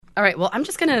All right, well, I'm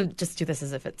just going to just do this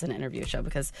as if it's an interview show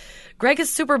because Greg is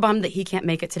super bummed that he can't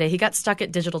make it today. He got stuck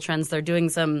at Digital Trends. They're doing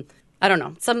some, I don't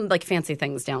know, some like fancy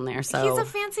things down there. So He's a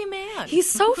fancy man. He's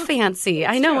so fancy.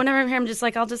 I know. Whenever I hear him, just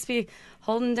like, I'll just be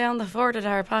holding down the fort at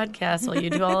our podcast while you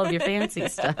do all of your fancy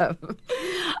stuff.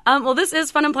 Well, this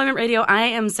is Fun Employment Radio. I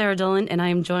am Sarah Dillon, and I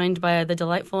am joined by the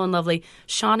delightful and lovely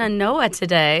Shauna Noah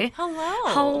today.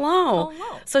 Hello.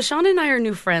 So Shauna and I are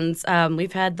new friends.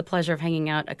 We've had the pleasure of hanging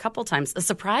out a couple times, a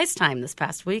surprise time this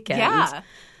past weekend. Yeah.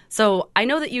 So I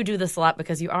know that you do this a lot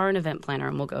because you are an event planner,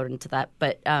 and we'll go into that.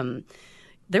 But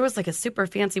there was like a super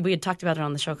fancy, we had talked about it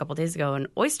on the show a couple days ago, an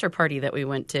oyster party that we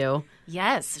went to.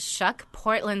 Yes, Shuck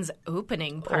Portland's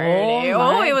opening party.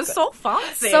 Oh, it was so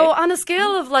fancy. So on a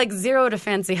scale of like 0 to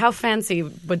fancy, how fancy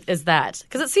is that?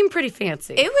 Because it seemed pretty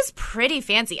fancy. It was pretty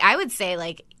fancy. I would say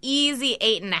like easy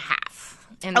 8.5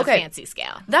 in the fancy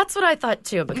scale. That's what I thought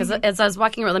too, because as I was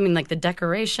walking around, I mean, like the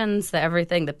decorations, the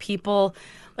everything, the people,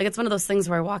 like it's one of those things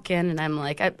where I walk in and I'm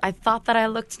like, I thought that I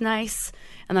looked nice,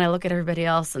 and then I look at everybody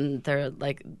else and they're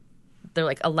like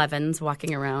 11s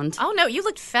walking around. Oh no, you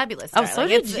looked fabulous, darling. darling.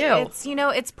 So did you. It's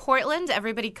it's Portland.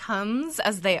 Everybody comes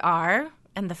as they are,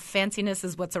 and the fanciness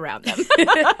is what's around them.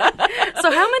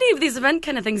 So how many of these event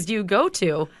kind of things do you go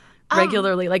to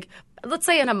regularly? Like, let's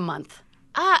say in a month.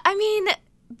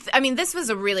 I mean, this was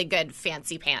a really good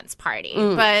fancy pants party.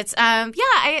 But,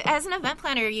 as an event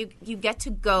planner, you get to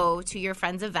go to your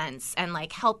friends' events and,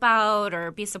 like, help out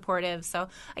or be supportive. So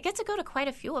I get to go to quite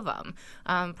a few of them,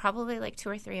 probably like 2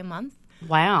 or 3 a month.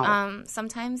 Wow.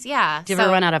 Sometimes, yeah. Do you ever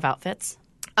run out of outfits?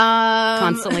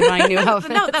 Constantly buying new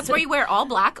outfits? No, that's where you wear all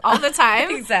black all the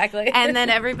time. Exactly. And then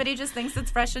everybody just thinks it's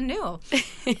fresh and new.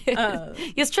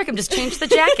 Just trick him. Just change the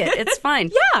jacket. It's fine.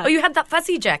 Yeah. Oh, you had that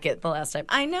fuzzy jacket the last time.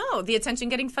 I know. The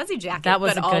attention-getting fuzzy jacket. That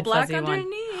was but a all good black fuzzy one.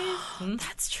 underneath.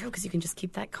 That's true, because you can just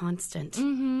keep that constant.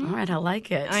 All right, I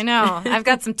like it. I know. I've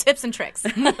got some tips and tricks.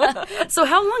 So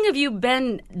how long have you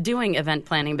been doing event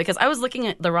planning? Because I was looking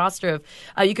at the roster of,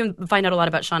 you can find out a lot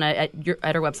about Shauna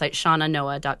at her website,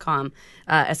 shaunanoah.com,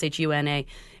 SHUNA.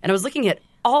 And I was looking at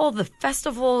all the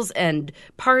festivals and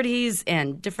parties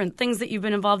and different things that you've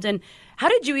been involved in. How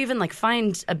did you even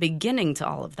find a beginning to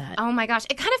all of that? Oh my gosh,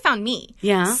 it kind of found me.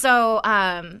 Yeah. So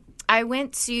I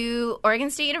went to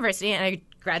Oregon State University and I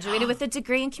graduated with a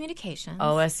degree in communications.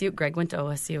 OSU. Greg went to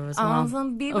OSU as well. Oh,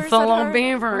 some beavers.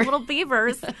 Little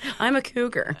beavers. I'm a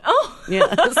cougar. Oh. Yes.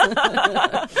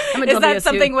 I'm a Is that WSU.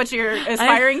 something what you're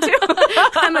aspiring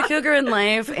to? I'm a cougar in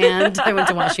life, and I went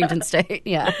to Washington State.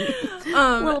 Yeah.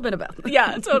 A little bit about that.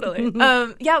 Yeah, totally.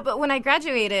 But when I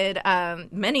graduated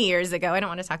many years ago, I don't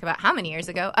want to talk about how many years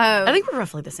ago. I think we're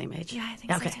roughly the same age. Yeah, I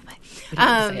think okay. so too. We don't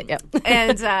have to say it, yep.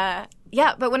 And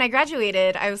but when I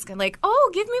graduated, I was like,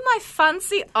 oh, give me my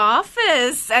fancy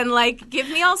office and give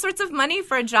me all sorts of money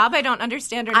for a job I don't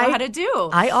understand or know how to do.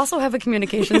 I also have a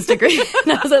communications degree.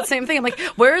 And I was that same thing. I'm like,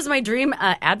 where is my dream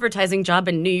advertising job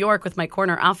in New York with my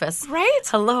corner office? Right?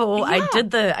 Hello, Yeah.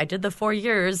 I did the 4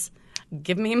 years.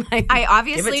 Give me my. I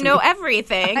obviously know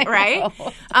everything, right?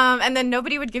 Know. And then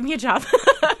nobody would give me a job,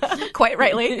 quite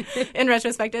rightly, in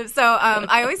retrospective. So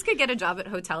I always could get a job at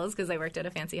hotels because I worked at a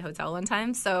fancy hotel one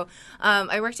time. So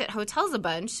I worked at hotels a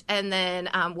bunch, and then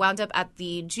wound up at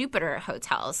the Jupiter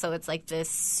Hotel. So it's this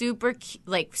super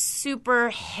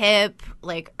hip,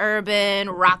 urban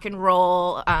rock and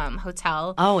roll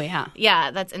hotel. Oh yeah,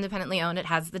 yeah. That's independently owned. It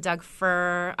has the Doug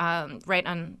Fir right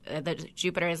on the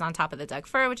Jupiter is on top of the Doug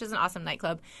Fir, which is an awesome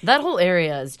nightclub. That whole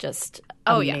area is just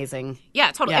amazing.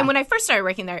 Yeah, totally. Yeah. And when I first started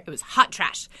working there, it was hot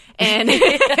trash. And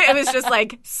it was just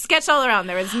sketch all around.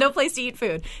 There was no place to eat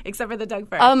food except for the Doug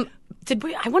Fir. I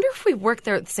wonder if we worked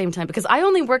there at the same time, because I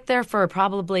only worked there for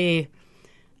probably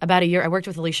about a year. I worked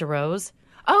with Alicia Rose.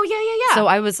 Oh, yeah. So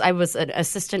I was an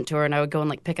assistant to her, and I would go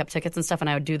and pick up tickets and stuff, and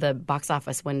I would do the box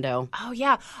office window. Oh,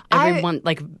 yeah.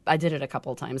 I did it a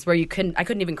couple of times where I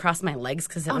couldn't even cross my legs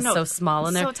because it was so small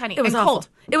in there. So tiny. It was and awful. cold.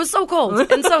 It was so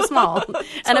cold and so small.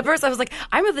 And at first I was like,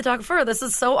 I'm at the Doug Fir. This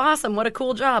is so awesome. What a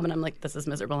cool job. And I'm like, this is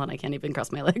miserable, and I can't even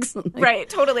cross my legs. Right,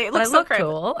 totally. It looks so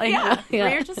cool. Yeah.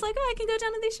 Where you're just I can go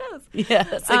down to these shows.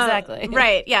 Yes, exactly.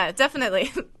 Right, yeah,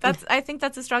 definitely. I think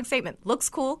that's a strong statement. Looks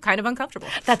cool, kind of uncomfortable.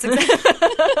 That's exactly.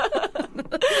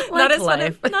 Not as fun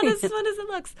as it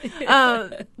looks.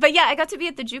 But yeah, I got to be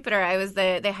at the Jupiter.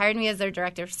 They hired me as their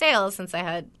director of sales since I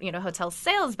had hotel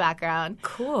sales background.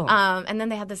 Cool. And then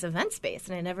they had this event space,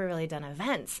 and I never really done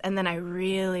events. And then I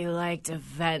really liked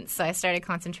events, so I started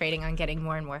concentrating on getting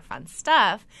more and more fun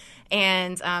stuff.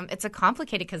 And it's a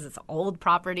complicated because it's old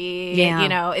property.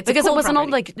 Yeah, it's because a cool it was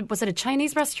property. an old was it a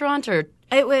Chinese restaurant or?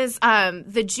 It was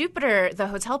the Jupiter, the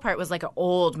hotel part was like an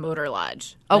old motor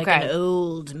lodge. Okay. Like an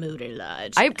old motor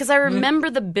lodge. Because I remember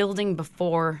the building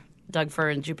before Doug Fir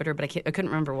and Jupiter, but I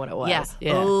couldn't remember what it was.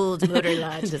 Yeah, old motor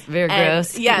lodge. Just very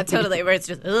gross. Yeah, totally, where it's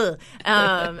just, ugh.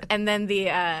 And then the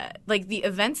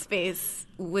event space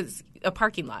was a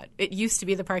parking lot. It used to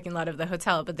be the parking lot of the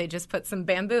hotel, but they just put some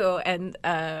bamboo and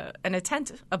a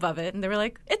tent above it, and they were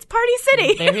like, "It's Party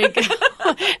City." There you go.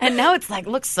 And now it's like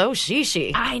looks so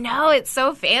shishi. I know, it's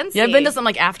so fancy. Yeah, I've been to some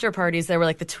like after parties. There were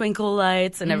like the twinkle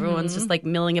lights, and everyone's just like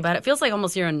milling about. It feels like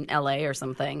almost you're in LA or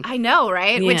something. I know,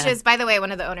 right? Yeah. Which is, by the way,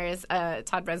 one of the owners,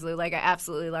 Todd Breslou. Like, I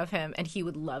absolutely love him, and he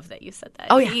would love that you said that.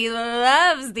 Oh, yeah. He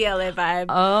loves the LA vibe.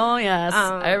 Oh yes,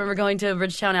 I remember going to a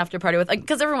Bridgetown after party with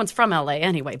because everyone's from LA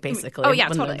anyway, basically. Oh, yeah,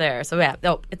 when totally. they're there. So yeah,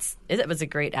 it was a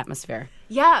great atmosphere.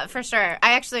 Yeah, for sure.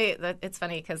 I actually, it's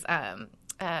funny because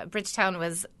Bridgetown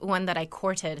was one that I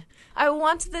courted. I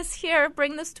want this here.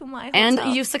 Bring this to my hotel.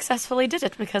 And you successfully did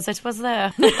it because it was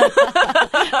there.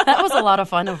 That was a lot of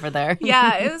fun over there.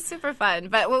 Yeah, it was super fun.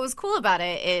 But what was cool about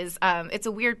it is it's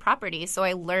a weird property. So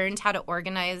I learned how to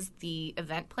organize the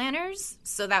event planners.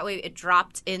 So that way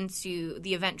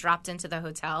the event dropped into the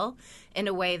hotel in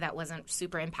a way that wasn't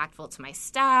super impactful to my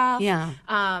staff. Yeah.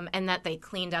 And that they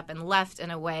cleaned up and left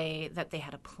in a way that they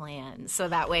had a plan. So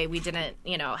that way we didn't,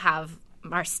 have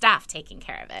our staff taking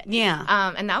care of it.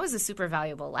 Yeah. And that was a super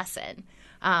valuable lesson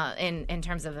in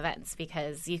terms of events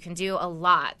because you can do a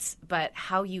lot, but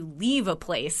how you leave a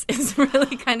place is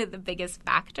really kind of the biggest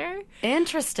factor.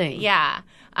 Interesting. Yeah.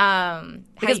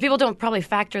 Because people don't probably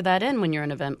factor that in when you're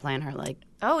an event planner. Like,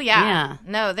 oh, yeah. Yeah.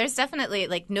 No, there's definitely,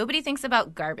 nobody thinks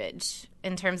about garbage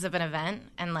in terms of an event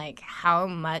and, how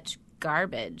much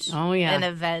garbage an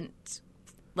event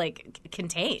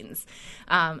contains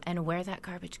and where that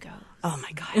garbage goes. Oh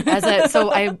my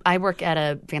God! I work at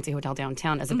a fancy hotel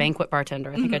downtown as a banquet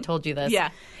bartender. I think I told you this. Yeah.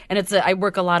 And I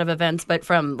work a lot of events, but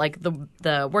from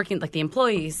the working the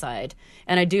employee side,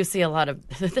 and I do see a lot of.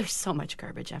 There's so much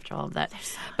garbage after all of that.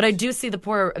 But I do see the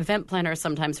poor event planners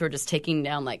sometimes who are just taking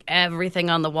down everything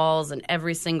on the walls and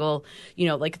every single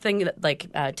thing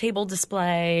table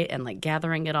display and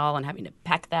gathering it all and having to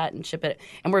pack that and ship it.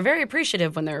 And we're very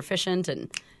appreciative when they're efficient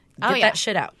and. Get that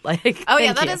shit out.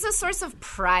 That is a source of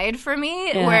pride for me.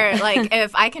 Yeah. Where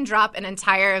if I can drop an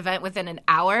entire event within an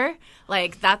hour,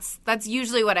 that's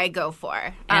usually what I go for.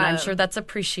 And I'm sure that's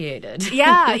appreciated.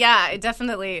 Yeah,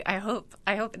 definitely. I hope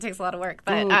it takes a lot of work,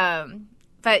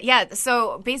 but yeah.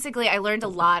 So basically, I learned a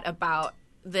lot about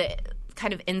the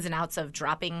kind of ins and outs of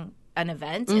dropping an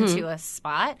event into a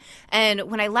spot.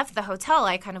 And when I left the hotel,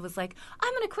 I kind of was like,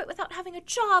 I'm going to quit without having a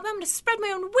job. I'm going to spread my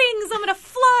own wings. I'm going to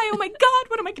fly. Oh my God,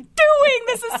 what am I doing?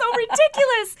 This is so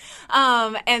ridiculous.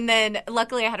 And then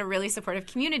luckily I had a really supportive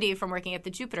community from working at the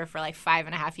Jupiter for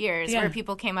 5.5 years where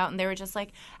people came out and they were just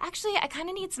like, actually, I kind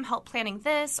of need some help planning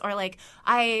this. Or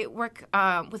I work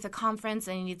with a conference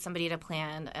and I need somebody to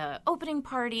plan an opening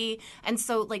party. And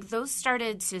so those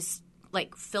started to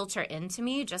filter into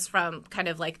me just from kind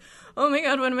of oh my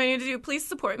God, what am I going to do? Please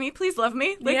support me. Please love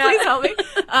me. Please help me.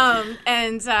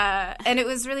 And it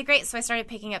was really great. So I started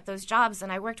picking up those jobs and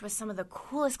I worked with some of the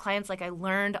coolest clients. I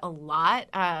learned a lot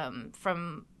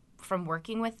from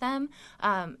working with them.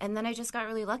 And then I just got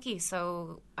really lucky.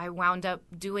 So I wound up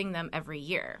doing them every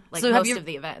year, most of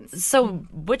the events. So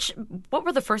what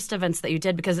were the first events that you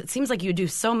did? Because it seems like you do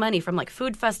so many from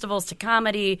food festivals to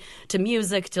comedy to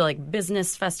music to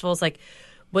business festivals.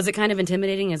 Was it kind of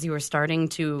intimidating as you were starting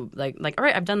to all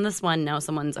right, I've done this one. Now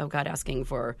someone's, oh God, asking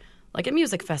for a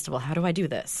music festival. How do I do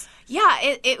this? Yeah,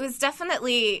 it was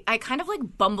definitely, I kind of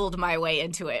bumbled my way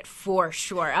into it for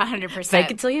sure, 100%. Fake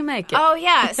it till you make it. Oh,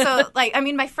 yeah. So,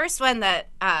 my first one the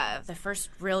first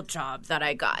real job that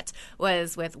I got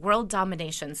was with World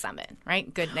Domination Summit,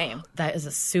 right? Good name. That is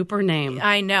a super name.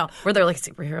 I know. Were there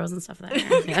superheroes and stuff there?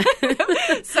 Yeah.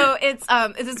 So it's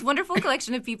this wonderful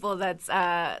collection of people that's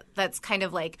kind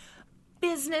of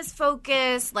business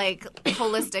focused,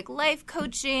 holistic life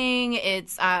coaching.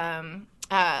 It's kind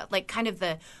of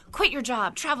the quit your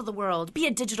job, travel the world, be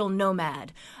a digital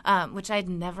nomad, which I'd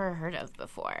never heard of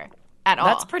before at all.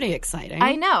 That's pretty exciting.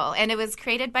 I know. And it was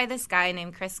created by this guy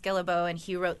named Chris Gillibo, and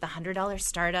he wrote The $100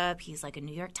 Startup. He's a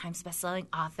New York Times bestselling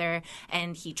author,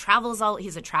 and he travels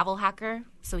he's a travel hacker,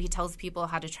 so he tells people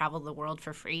how to travel the world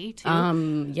for free, too.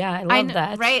 Yeah, I love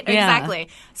that. Right? Yeah. Exactly.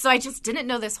 So I just didn't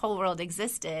know this whole world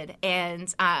existed,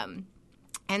 and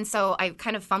And so I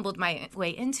kind of fumbled my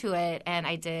way into it, and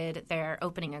I did their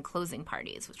opening and closing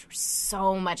parties, which were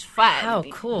so much fun. How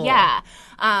cool. Yeah.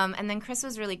 And then Chris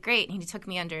was really great, and he took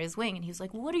me under his wing, and he was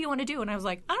like, what do you want to do? And I was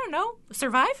like, I don't know,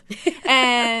 survive?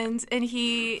 and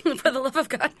he... For the love of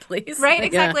God, please. Right,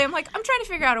 exactly. Yeah. I'm like, I'm trying to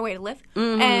figure out a way to live.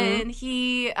 Mm-hmm. And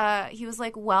he was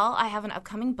like, well, I have an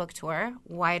upcoming book tour.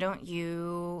 Why don't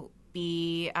you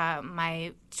be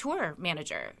my tour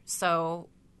manager? So...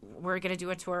 we're going to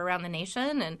do a tour around the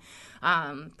nation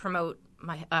and promote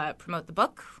the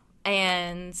book,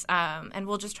 and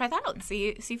we'll just try that out and see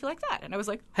if you like that. And I was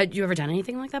like, had you ever done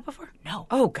anything like that before? No.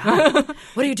 Oh God.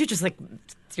 What do you do? Just like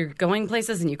you're going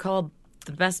places and you call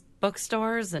the best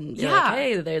bookstores and you're like,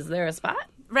 hey, is there a spot?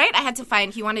 Right? I had to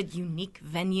find, he wanted unique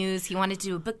venues. He wanted to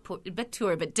do a book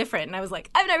tour, but different. And I was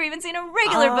like, I've never even seen a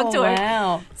regular book tour.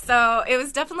 Wow. So it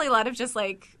was definitely a lot of just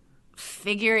like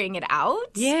figuring it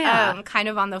out. Yeah. Kind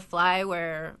of on the fly,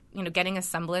 where, getting a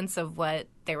semblance of what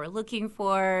they were looking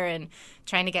for and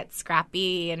trying to get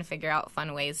scrappy and figure out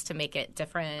fun ways to make it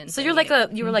different. So you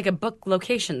were like a book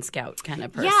location scout kind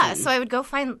of person. Yeah. So I would go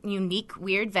find unique,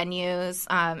 weird venues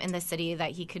in the city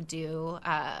that he could do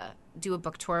a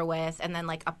book tour with, and then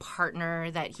like a partner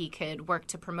that he could work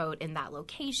to promote in that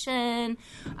location.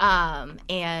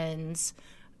 And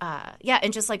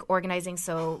just like organizing,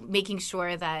 so making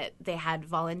sure that they had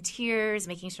volunteers,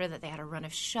 making sure that they had a run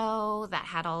of show that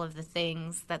had all of the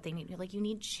things that they need. Like, you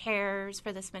need chairs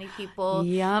for this many people.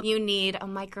 Yep. You need a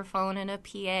microphone and a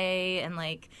PA, and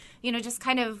like, just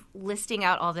kind of listing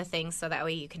out all the things so that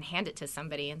way you can hand it to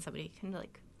somebody and somebody can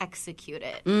like execute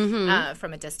it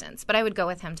from a distance. But I would go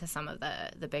with him to some of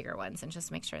the bigger ones and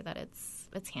just make sure that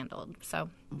it's handled. So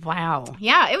wow,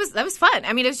 yeah, that was fun.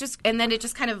 I mean, it was just, and then it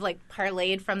just kind of like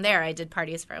parlayed from there. I did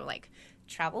parties for like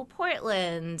Travel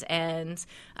Portland and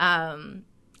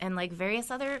like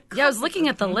various other. Yeah, I was looking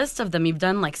at the list of them. You've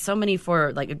done like so many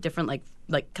for like different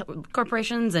like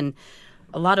corporations, and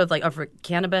a lot of like for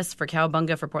cannabis, for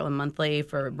Cowabunga, for Portland Monthly,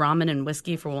 for ramen and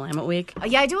whiskey, for Willamette Week.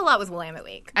 Yeah, I do a lot with Willamette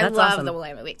Week. I That's love awesome. The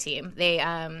Willamette Week team. They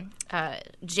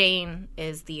Jane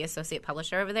is the associate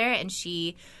publisher over there, and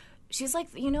she's like,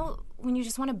 when you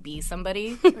just want to be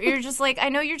somebody, you're just like, I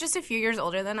know you're just a few years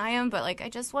older than I am, but like, I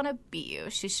just want to be you.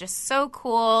 She's just so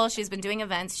cool. She's been doing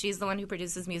events. She's the one who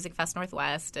produces Music Fest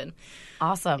Northwest, and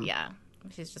awesome. Yeah,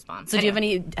 she's just bomb. So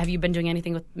have you been doing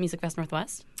anything with Music Fest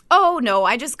Northwest? Oh no,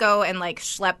 I just go and like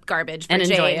schlep garbage for and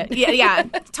Jane. Enjoy it. Yeah,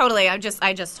 totally. I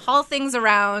just haul things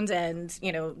around and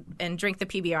and drink the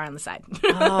PBR on the side.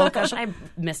 Oh gosh, I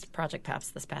missed Project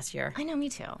Paps this past year. I know, me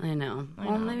too. I know.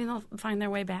 Well, maybe they'll find their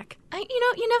way back.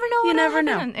 You never know. You never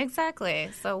know. Exactly.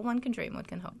 So one can dream, one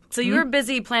can hope. So you were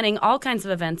busy planning all kinds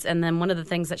of events, and then one of the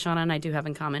things that Shauna and I do have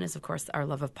in common is, of course, our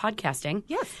love of podcasting.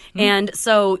 Yes. And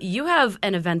so you have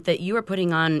an event that you are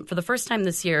putting on for the first time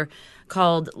this year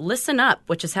called Listen Up,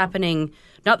 which is happening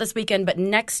not this weekend, but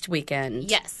next weekend.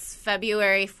 Yes,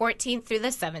 February 14th through the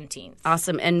 17th.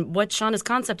 Awesome. And what Shauna's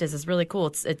concept is really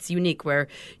cool. It's unique, where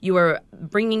you are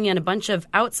bringing in a bunch of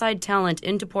outside talent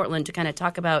into Portland to kind of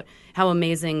talk about how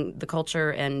amazing the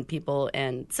culture and people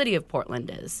and city of Portland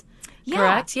is. Yeah.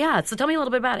 Correct? Yeah. So tell me a little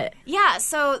bit about it. Yeah.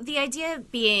 So the idea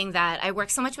being that I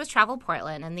work so much with Travel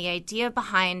Portland, and the idea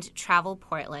behind Travel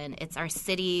Portland, it's our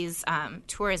city's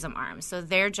tourism arm. So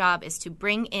their job is to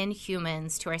bring in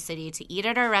humans to our city to eat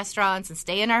at our restaurants and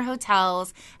stay in our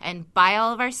hotels and buy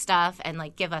all of our stuff and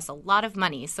like give us a lot of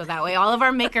money. So that way all of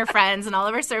our maker friends and all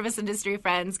of our service industry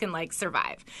friends can like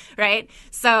survive. Right.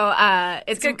 So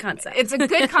it's a good concept. It's a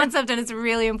good concept, and it's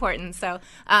really important. So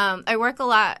I work a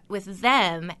lot with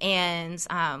them, and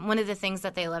one of the things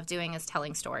that they love doing is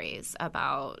telling stories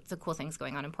about the cool things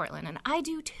going on in Portland. And I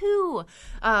do too.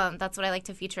 That's what I like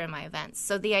to feature in my events.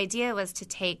 So the idea was to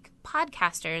take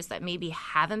podcasters that maybe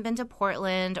haven't been to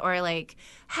Portland, or like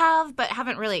have but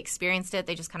haven't really experienced it.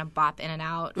 They just kind of bop in and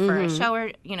out for a show,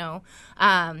 or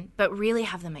but really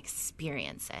have them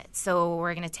experience it. So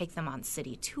we're going to take them on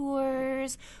city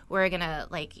tours. We're going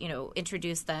to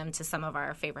introduce them to some of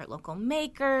our favorite local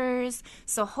makers.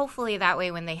 So hopefully that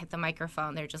way when they hit the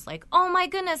microphone, they're just like, oh my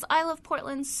goodness, I love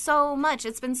Portland so much.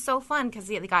 It's been so fun because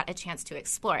they got a chance to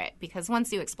explore it. Because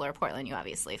once you explore Portland, you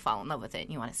obviously fall in love with it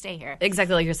and you want to stay here.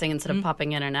 Exactly like you're saying, instead of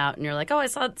popping in and out, and you're like, oh, I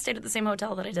stayed at the same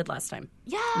hotel that I did last time.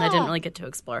 Yeah. And I didn't really get to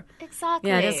explore. Exactly.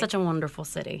 Yeah, it is such a wonderful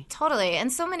city. Totally.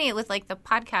 And so many with like the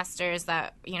podcasters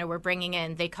that, we're bringing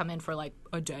in, they come in for like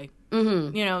a day.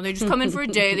 Mm-hmm. They just come in for a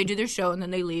day, they do their show, and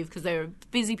then they leave because they're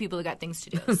busy people that got things to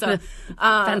do. So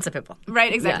fancy people.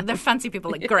 Right, exactly. Yeah. They're fancy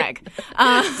people like Greg.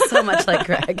 So much like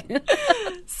Greg.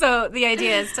 So the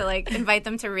idea is to like invite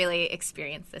them to really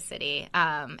experience the city,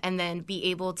 and then be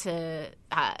able to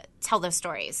tell their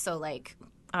stories. So like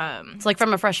It's like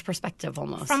from a fresh perspective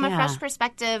almost. From a fresh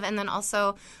perspective. And then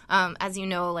also, as you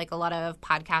know, like a lot of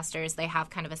podcasters, they have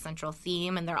kind of a central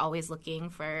theme and they're always looking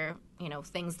for,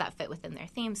 things that fit within their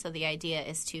theme. So the idea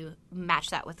is to match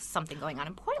that with something going on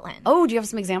in Portland. Oh, do you have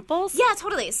some examples? Yeah,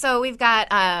 totally. So we've got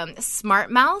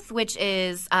Smart Mouth, which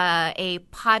is a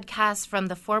podcast from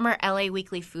the former LA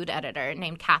Weekly food editor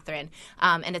named Catherine,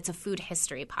 and it's a food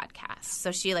history podcast.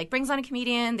 So she brings on a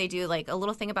comedian. They do a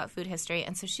little thing about food history,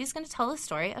 and so she's going to tell the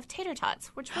story of tater tots,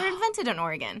 which were invented in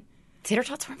Oregon. Tater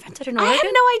tots were invented in Oregon? I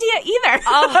had no idea either.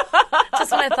 Oh,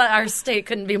 just when I thought our state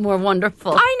couldn't be more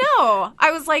wonderful. I know.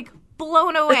 I was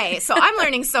blown away. So I'm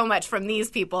learning so much from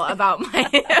these people about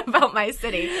my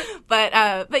city. But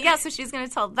yeah, so she's going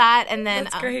to tell that, and then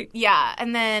that's great. Yeah,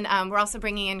 and then we're also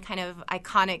bringing in kind of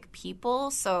iconic people.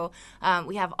 So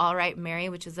we have All Right Mary,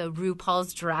 which is a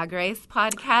RuPaul's Drag Race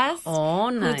podcast. Oh,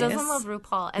 nice. Who doesn't love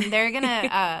RuPaul? And they're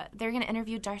gonna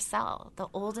interview Darcel, the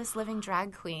oldest living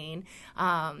drag queen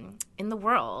in the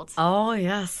world. Oh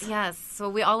yes, yes. So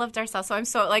we all love Darcel. So I'm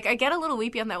so I get a little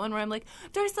weepy on that one where I'm like,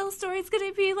 Darcel's story is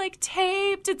gonna be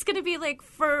taped. It's going to be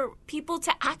for people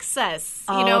to access,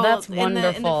 that's wonderful.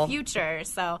 in the future.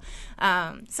 So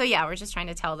yeah, we're just trying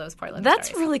to tell those Portland That's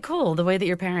stories. really cool, the way that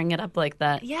you're pairing it up like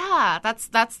that. Yeah, that's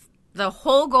the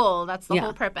whole goal. That's the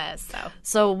whole purpose.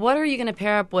 So what are you going to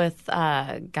pair up with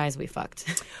Guys We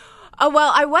Fucked? Oh,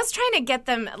 well, I was trying to get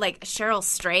them Cheryl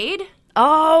Strayed.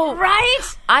 Oh, right!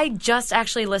 I just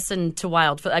actually listened to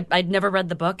Wild. I'd never read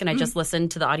the book, and I just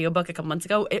listened to the audiobook a couple months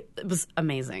ago. It was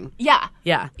amazing. Yeah.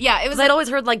 Yeah. Yeah, it was. I'd always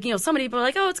heard, so many people are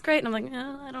like, oh, it's great. And I'm like,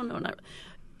 I don't know.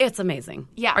 It's amazing.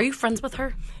 Yeah. Are you friends with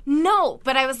her? No,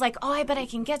 but I was like, oh, I bet I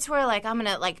can get to her. I'm going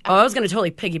to, I was going to totally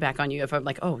piggyback on you if I'm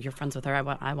like, oh, you're friends with her.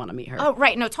 I want to meet her. Oh,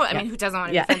 right. No, totally. Yeah. I mean, who doesn't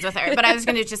want to be friends with her? But I was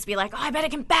going to just be like, oh, I bet I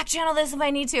can back channel this if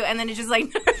I need to. And then it just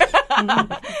and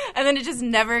then it just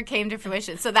never came to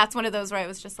fruition. So that's one of those where I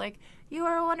was just like, you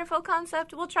are a wonderful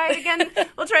concept. We'll try it again.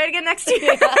 We'll try it again next year.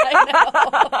 Yeah, I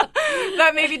know.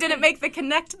 That maybe didn't make the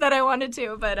connect that I wanted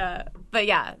to. But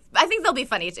yeah, I think they'll be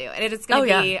funny too. And it's going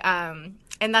to be...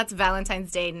 And that's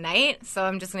Valentine's Day night, so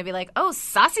I'm just going to be like, oh,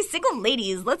 saucy single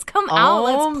ladies, let's come out,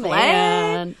 let's play.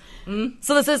 Man.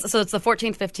 So it's the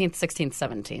 14th, 15th, 16th,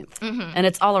 17th, and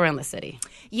it's all around the city.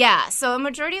 Yeah, so a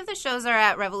majority of the shows are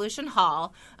at Revolution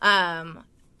Hall,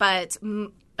 but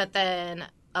then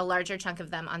a larger chunk of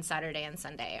them on Saturday and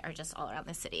Sunday are just all around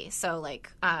the city. So,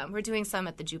 we're doing some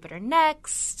at the Jupiter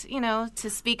next, to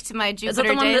speak to my Jupiter Is that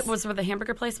the one days. that was where the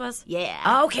hamburger place was? Yeah.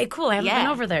 Oh, okay, cool. I haven't been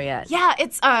over there yet. Yeah,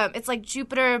 it's like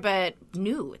Jupiter, but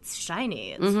new. It's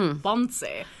shiny. It's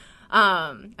bouncy.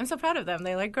 I'm so proud of them.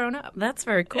 They grown up. That's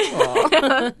very cool.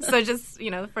 So just,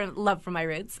 for love for my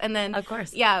roots. And then, of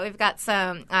course, yeah, we've got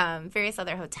some various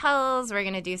other hotels. We're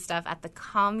going to do stuff at the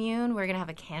Commune. We're going to have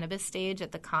a cannabis stage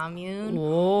at the Commune.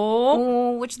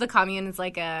 Whoa. Which the Commune is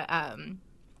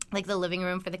the living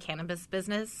room for the cannabis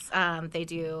business. They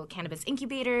do business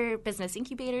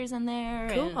incubators in there.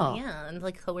 Cool.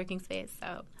 And co-working space.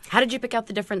 So, how did you pick out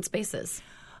the different spaces?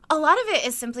 A lot of it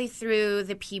is simply through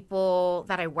the people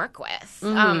that I work with.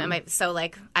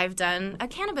 I've done a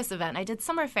cannabis event. I did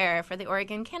Summer Fair for the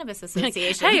Oregon Cannabis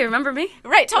Association. Hey, you remember me?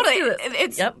 Right, totally.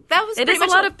 It is a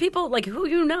lot of people who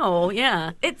you know.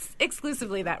 Yeah, it's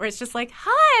exclusively that where it's just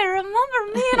hi,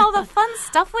 remember me and all the fun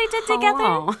stuff we did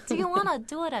together? Do you want to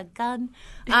do it again?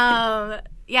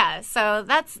 Yeah, so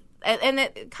that's. And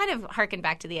it kind of harkened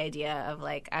back to the idea of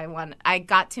I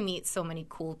got to meet so many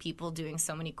cool people doing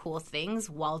so many cool things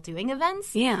while doing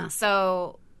events. Yeah.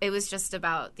 So it was just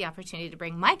about the opportunity to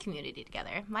bring my community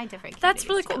together, my different communities. That's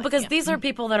really cool because these are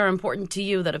people that are important to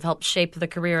you that have helped shape the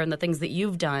career and the things that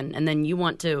you've done, and then you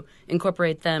want to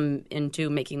incorporate them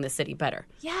into making the city better.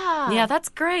 Yeah. Yeah, that's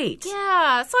great.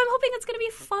 Yeah. So I'm hoping it's going to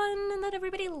be fun and that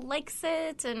everybody likes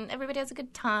it and everybody has a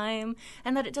good time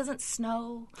and that it doesn't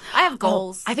snow. I have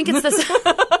goals. I think it's this.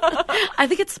 I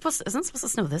think it's isn't it supposed to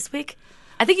snow this week?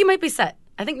 I think you might be set.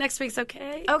 I think next week's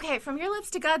okay. Okay, from your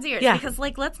lips to God's ears. Yeah. Because,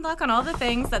 let's knock on all the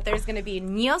things that there's going to be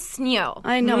snow.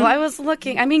 I know. I was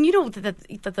looking. I mean,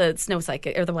 the snow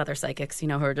psychic or the weather psychics,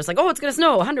 who are just oh, it's going to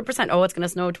snow 100%. Oh, it's going to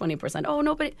snow 20%. Oh,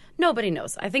 nobody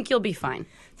knows. I think you'll be fine.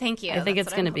 Thank you. I think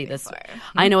it's going to be this.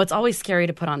 I know it's always scary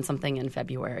to put on something in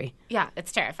February. Yeah,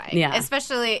 it's terrifying. Yeah.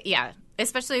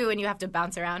 Especially when you have to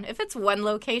bounce around. If it's one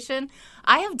location,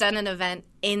 I have done an event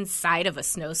inside of a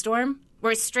snowstorm.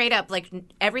 Where straight up,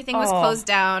 everything was closed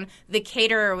down. The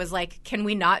caterer was like, "Can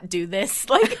we not do this?"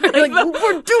 We're doing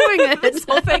it. This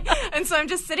whole thing. And so I'm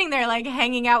just sitting there,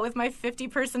 hanging out with my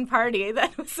 50-person party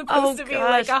that was supposed to be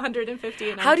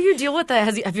 150. How do you deal with that?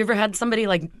 Have you ever had somebody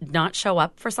not show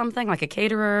up for something, like a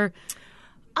caterer?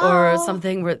 or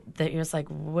something that you're just like,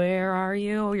 where are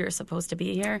you? You're supposed to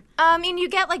be here. I mean, you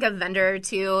get like a vendor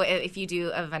too if you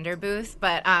do a vendor booth,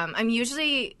 but I'm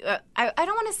usually I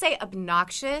don't want to say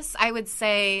obnoxious. I would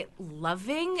say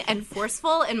loving and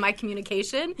forceful in my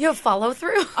communication. You have follow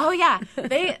through. Oh yeah,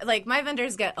 they like my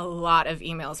vendors get a lot of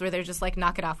emails where they're just like,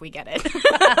 knock it off, we get it,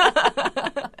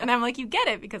 and I'm like, you get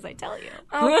it because I tell you.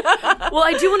 Well,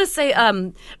 I do want to say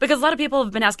because a lot of people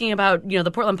have been asking about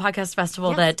the Portland Podcast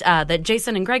Festival that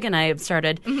Jason and Greg and I have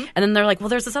started, and then they're like, well,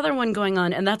 there's this other one going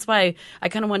on, and that's why I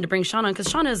kind of wanted to bring Shauna on, because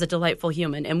Shauna is a delightful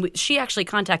human, and she actually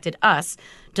contacted us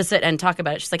to sit and talk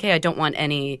about it. She's like, hey, I don't want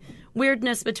any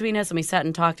weirdness between us, and we sat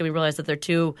and talked, and we realized that they're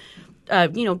two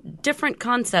different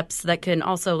concepts that can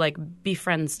also like be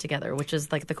friends together, which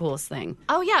is like the coolest thing.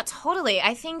 Oh yeah, totally.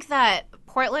 I think that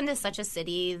Portland is such a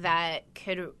city that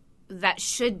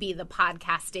should be the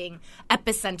podcasting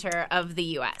epicenter of the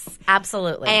U.S.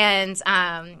 Absolutely. And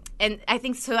I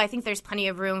think so. I think there's plenty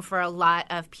of room for a lot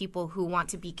of people who want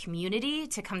to be community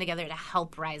to come together to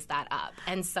help rise that up.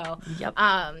 And so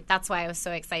that's why I was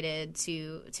so excited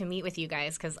to meet with you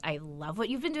guys, because I love what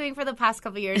you've been doing for the past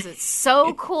couple of years. It's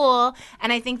so cool.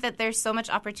 And I think that there's so much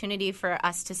opportunity for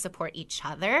us to support each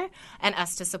other and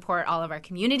us to support all of our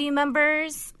community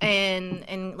members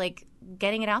and like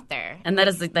getting it out there. And that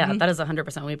is that is 100%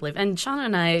 what we believe. And Shauna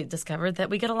and I discovered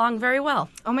that we get along very well.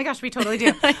 Oh my gosh, we totally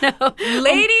do. I know.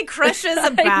 Lady crushes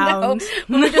abound.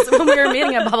 When we were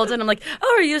meeting at Bubbleton, I'm like,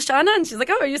 oh, are you Shauna? And she's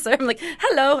like, oh, are you Sarah? I'm like,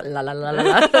 hello. La la la la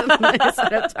la. And I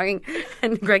started talking.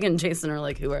 And Greg and Jason are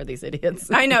like, who are these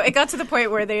idiots? I know. It got to the point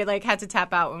where they like had to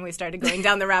tap out when we started going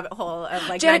down the rabbit hole of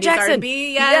like Janet 90s Jackson.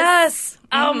 R&B. Yes.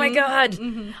 Oh my God.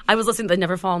 I was listening to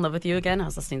Never Fall in Love with You again. I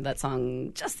was listening to that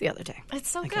song just the other day. It's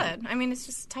so good. I mean, it's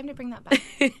just time to bring that back.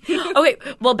 Okay,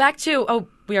 well, back to,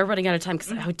 we are running out of time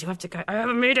because I do have to go. I have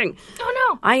a meeting. Oh,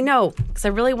 no. I know, because I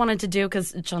really wanted to do,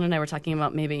 because Shauna and I were talking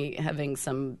about maybe having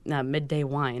some midday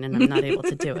wine, and I'm not able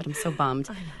to do it. I'm so bummed.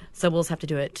 So we'll just have to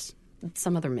do it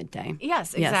some other midday.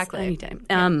 Yes, exactly. Yes, any day.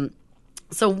 Yeah.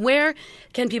 So where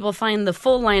can people find the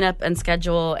full lineup and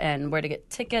schedule and where to get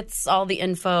tickets, all the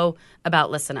info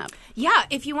about Listen Up? Yeah,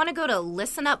 if you want to go to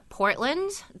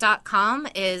listenupportland.com,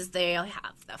 they'll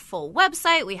have the full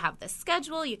website. We have the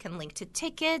schedule. You can link to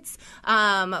tickets.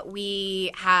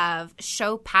 We have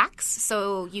show packs,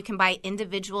 so you can buy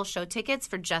individual show tickets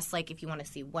for just like if you want to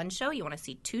see one show, you want to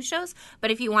see two shows.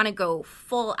 But if you want to go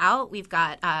full out, we've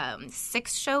got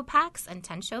 6 show packs and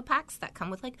 10 show packs that come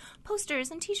with like posters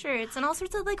and T-shirts and all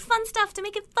sorts of like fun stuff to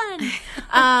make it fun.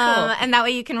 Cool. And that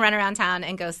way you can run around town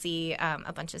and go see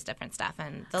a bunch of different stuff.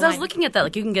 And I was looking at that,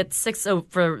 like you can get 6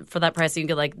 for that price. You can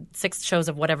get like 6 shows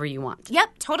of whatever you want.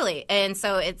 Yep, totally. And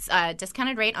so it's a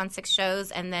discounted rate on 6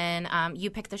 shows, and then you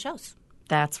pick the shows.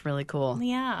 That's really cool.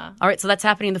 Yeah. All right, so that's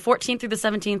happening the 14th through the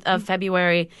 17th of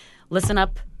February.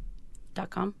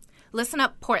 Listenup.com.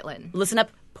 Listenupportland.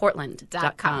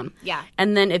 Listenupportland.com. Yeah.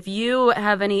 And then if you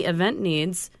have any event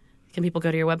needs, can people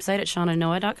go to your website at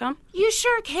shaunanoah.com? You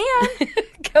sure can.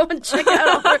 Go and check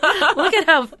out look at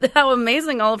how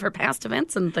amazing all of her past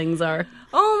events and things are.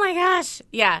 Oh my gosh.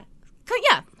 Yeah.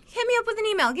 Yeah. Hit me up with an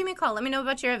email. Give me a call. Let me know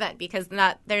about your event, because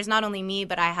there's not only me,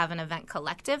 but I have an event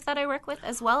collective that I work with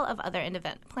as well of other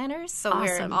event planners. So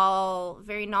Awesome. We're all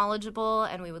very knowledgeable,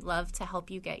 and we would love to help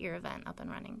you get your event up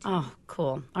and running too. Oh,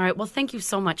 cool. All right. Well, thank you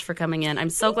so much for coming in. I'm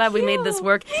so glad we you. made this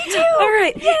work. Me too. All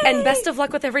right. Yay. And best of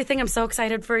luck with everything. I'm so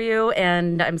excited for you,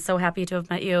 and I'm so happy to have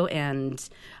met you, and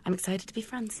I'm excited to be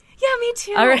friends. Yeah, me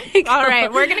too. All right, cool. All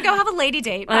right. We're going to go have a lady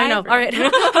date. Bye, I know. All right. All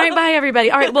right. Bye,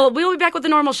 everybody. All right. Well, we'll be back with the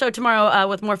normal show tomorrow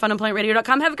with more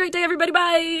funemploymentradio.com. Have a great day, everybody.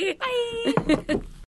 Bye. Bye.